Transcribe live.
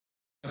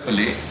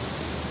Pelik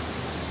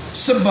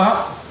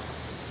sebab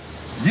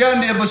yang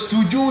dia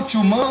bersetuju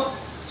cuma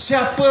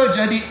siapa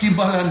jadi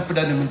timbalan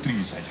Perdana Menteri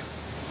saja.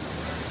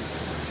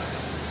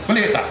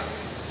 Pelik tak?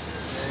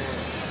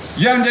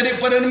 Yang jadi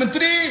Perdana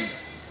Menteri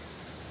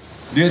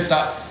dia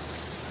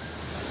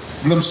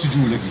belum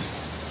setuju lagi.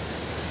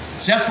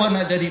 Siapa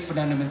nak jadi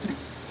Perdana Menteri?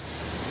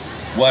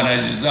 Wan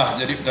Azizah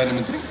jadi Perdana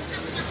Menteri,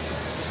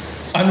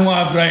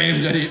 Anwar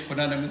Ibrahim jadi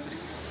Perdana Menteri,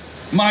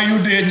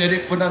 Mahyudin jadi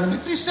Perdana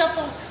Menteri.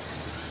 Siapa?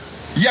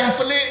 Yang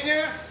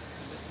peliknya,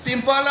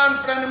 timbalan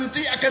Perdana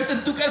Menteri akan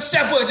tentukan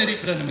siapa jadi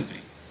Perdana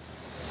Menteri.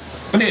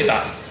 Pelik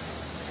tak?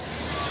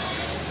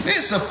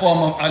 This is a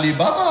form of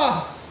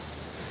Alibaba.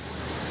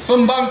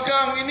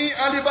 Pembangkang ini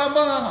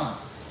Alibaba.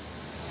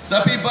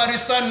 Tapi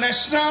Barisan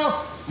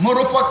Nasional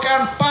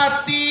merupakan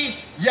parti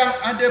yang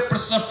ada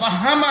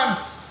persefahaman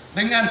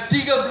dengan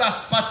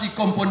 13 parti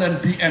komponen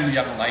BN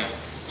yang lain.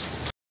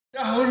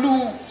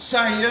 Dahulu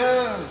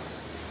saya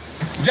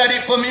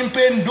jadi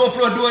pemimpin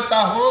 22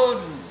 tahun.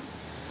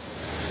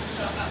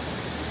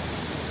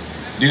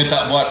 Dia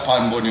tak buat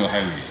Pan Borneo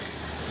Highway.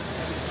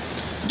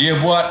 Dia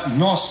buat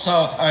North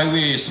South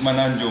Highway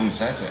Semenanjung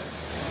saja.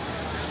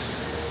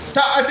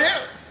 Tak adil.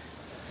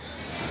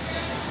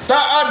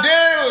 Tak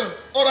adil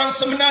orang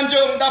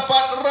Semenanjung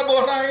dapat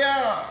rebus raya.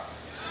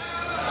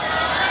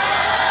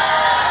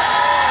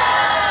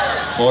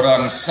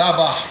 Orang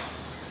Sabah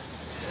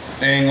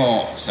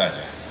tengok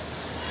saja.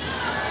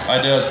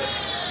 Ada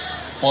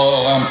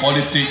orang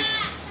politik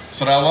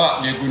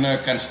Sarawak dia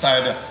gunakan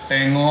style dia,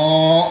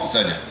 tengok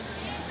saja.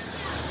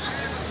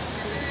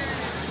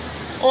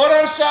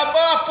 Orang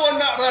Sabah pun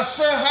nak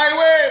rasa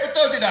highway,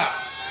 betul tidak?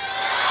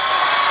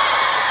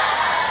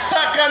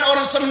 Takkan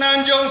orang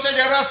Semenanjung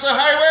saja rasa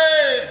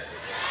highway.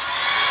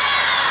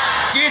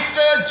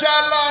 Kita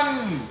jalan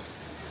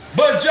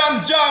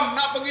berjam-jam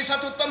nak pergi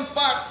satu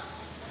tempat.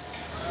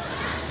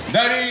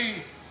 Dari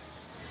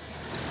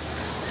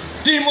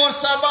timur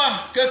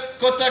Sabah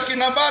ke Kota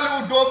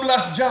Kinabalu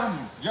 12 jam.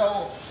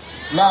 Jauh.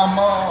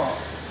 Lama.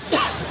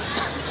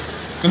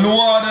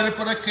 Keluar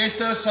daripada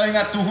kereta saya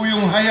ingat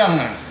tuhuyung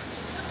hayangan.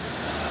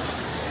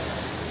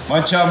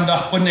 Macam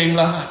dah pening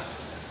lah.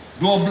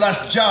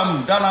 12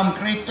 jam dalam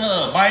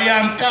kereta.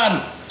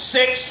 Bayangkan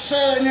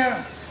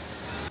seksanya.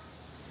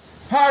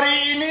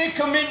 Hari ini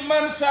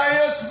komitmen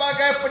saya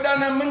sebagai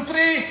Perdana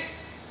Menteri,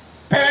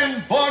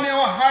 Pan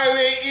Borneo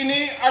Highway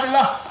ini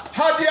adalah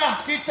hadiah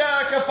kita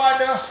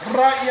kepada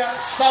rakyat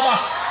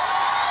Sabah.